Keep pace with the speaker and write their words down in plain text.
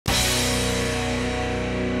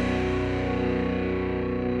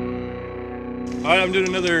All right, I'm doing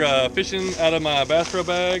another fishing out of my Bass Pro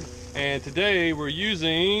bag, and today we're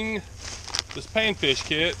using this Panfish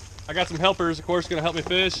kit. I got some helpers, of course, gonna help me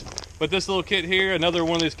fish, but this little kit here, another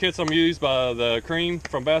one of these kits I'm used by the Creme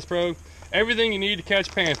from Bass Pro. Everything you need to catch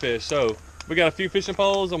panfish. So we got a few fishing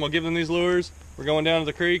poles. I'm gonna give them these lures. We're going down to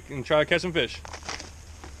the creek and try to catch some fish.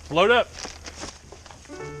 Load up.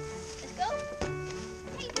 Let's go. Hey, baby.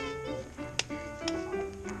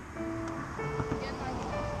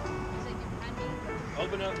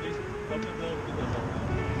 Open up, easy. Open up the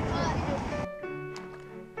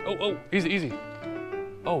Oh, easy, easy.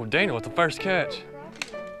 Oh, Daniel with the first catch.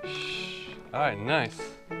 Shh. All right, nice.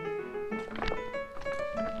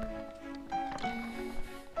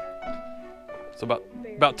 So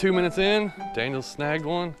about 2 minutes in, Daniel snagged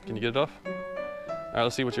one. Can you get it off? All right,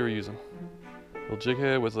 let's see what you were using. Little jig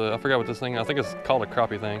head with a, I forgot what this thing, I think it's called a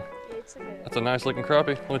crappie thing. That's a nice looking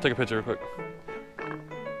crappie. Let me take a picture real quick.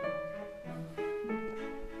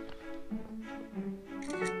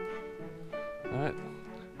 All right.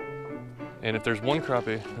 And if there's one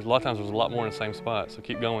crappie, a lot of times there's a lot more in the same spot, so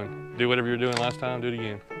keep going. Do whatever you were doing last time, do it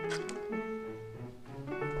again.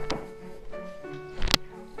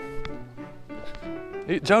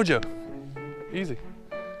 Hey, Jojo, easy.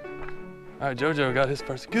 All right, Jojo got his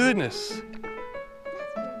first. Goodness.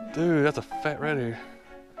 Dude, that's a fat red here.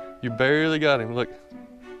 You barely got him, look.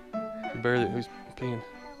 You barely, he's peeing.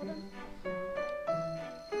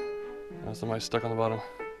 Oh, somebody's stuck on the bottom.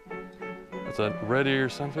 That's a red ear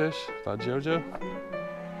sunfish by Jojo.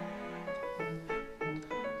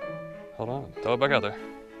 Hold on, throw it back out there.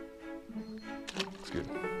 Looks good.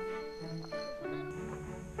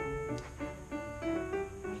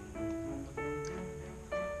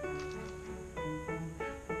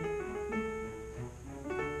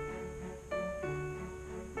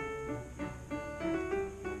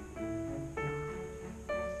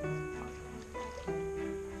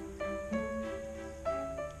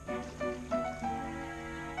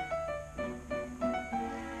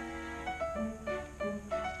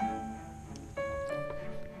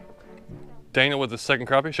 Daniel with the second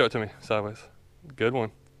crappie, show it to me, sideways. Good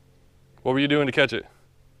one. What were you doing to catch it?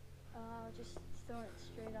 Just throwing it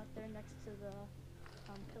straight out there next to the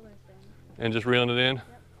pillar thing. And just reeling it in? Yep.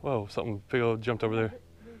 Whoa, something big old jumped over there.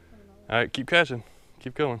 All right, keep catching,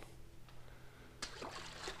 keep going.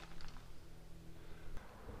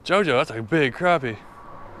 Jojo, that's a big crappie.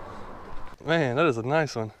 Man, that is a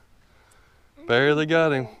nice one. Barely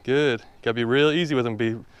got him, good. Gotta be real easy with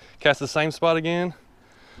him. Cast the same spot again.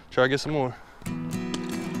 Try to get some more.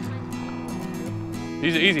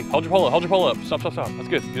 Easy, easy. Hold your pole up. Hold your pole up. Stop, stop, stop. That's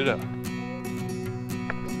good. Get it out.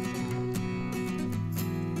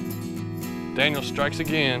 Daniel strikes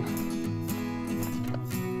again.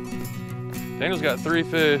 Daniel's got 3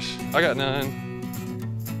 fish. I got none.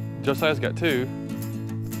 Josiah's got 2.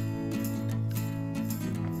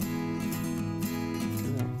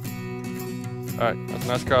 All right, that's a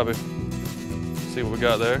nice crappie. Let's see what we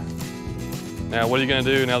got there. Now, what are you gonna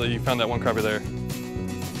do now that you found that one crappie there?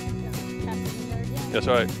 That's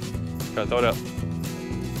right. Gotta throw it out.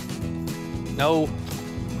 No.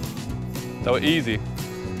 Throw it easy.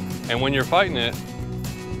 And when you're fighting it,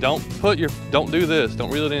 don't do this. Don't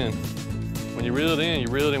reel it in. When you reel it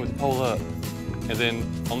in with the pole up, and then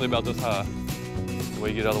only about this high. The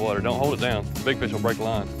way you get out of the water. Don't hold it down. The big fish will break the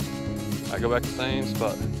line. All right, go back to the same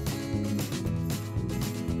spot.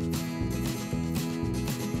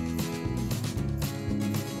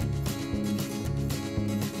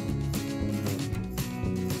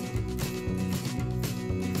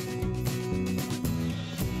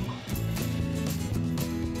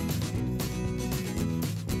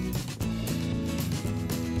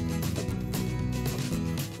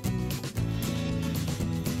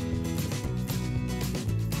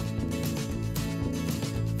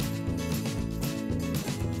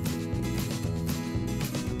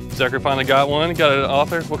 Zachary finally got one. Got it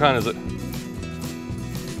off there. What kind is it?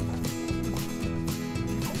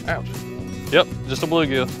 Ouch. Yep, just a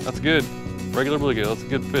bluegill. That's good. Regular bluegill. That's a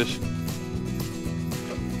good fish.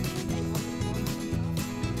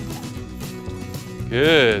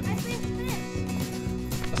 Good.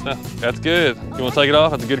 That's good. You want to take it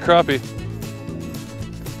off? That's a good crappie.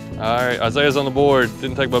 All right, Isaiah's on the board.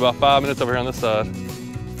 Didn't take but about 5 minutes over here on this side.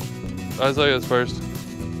 Isaiah's first.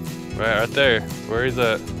 Right there. Where he's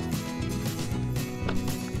at.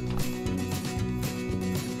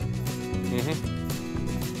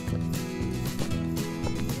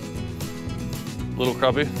 Little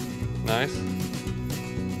crappie, nice.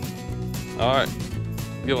 All right,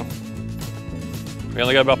 good one. We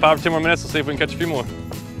only got about 5 or 10 more minutes. Let's see if we can catch a few more.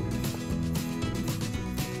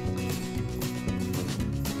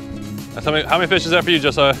 That's how many fish is that for you,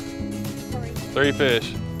 Josiah? 3. 3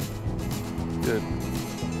 fish. Good.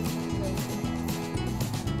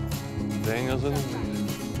 Daniel's in there.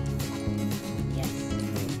 Yes.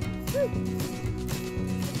 Woo.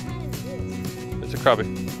 What kind is this? It's a crappie.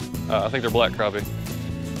 I think they're black crappie.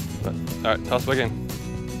 But, all right, toss it back in.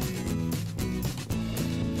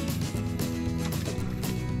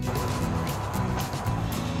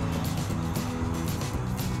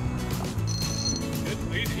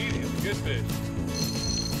 Good fish.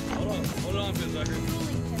 Hold on, fish out here.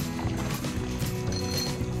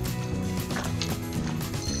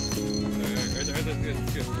 Right there, good.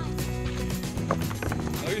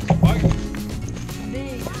 Oh, he's biting.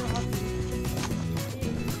 Big.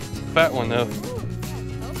 Fat one though.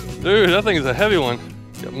 Dude, that thing is a heavy one.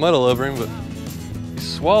 Got mud all over him, but he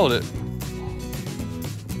swallowed it.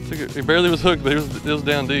 He barely was hooked, but it was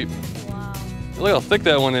down deep. Wow. Look how thick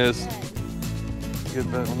that one is. Good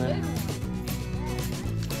fat one there.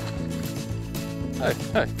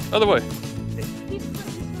 Hey, other way.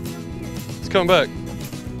 He's coming back.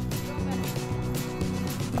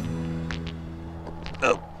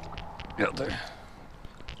 Oh, get out there.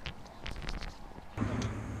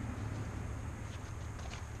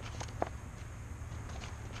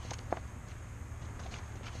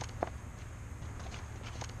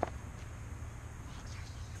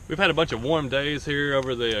 We've had a bunch of warm days here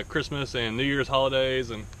over the Christmas and New Year's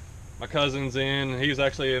holidays, and my cousin's in. He's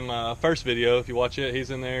actually in my first video. If you watch it, he's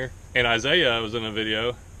in there. And Isaiah was in a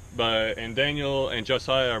video, and Daniel and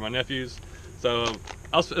Josiah are my nephews. So it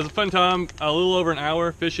was a fun time. A little over an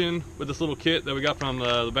hour fishing with this little kit that we got from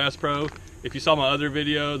the Bass Pro. If you saw my other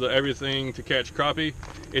video, the everything to catch crappie,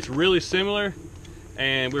 it's really similar.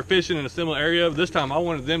 And we're fishing in a similar area. This time I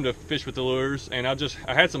wanted them to fish with the lures, and I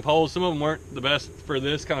had some poles. Some of them weren't the best for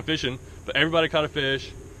this kind of fishing, but everybody caught a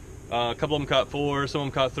fish. A couple of them caught 4, some of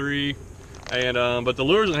them caught 3. And but the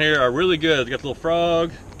lures in here are really good. It's got the little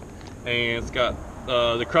frog, and it's got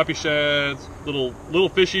the crappie shads, little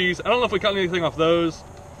fishies. I don't know if we caught anything off those,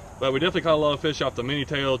 but we definitely caught a lot of fish off the mini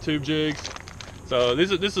tail tube jigs. So this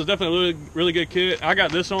is definitely a really good kit. I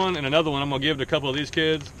got this one and another one I'm gonna give to a couple of these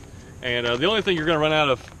kids. And the only thing you're gonna run out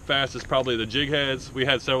of fast is probably the jig heads. We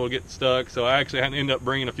had several get stuck, so I actually had to end up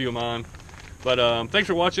bringing a few of mine. But thanks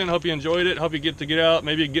for watching. Hope you enjoyed it. Hope you get out.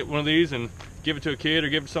 Maybe you get one of these and give it to a kid or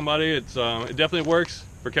give it to somebody. It definitely works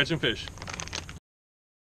for catching fish.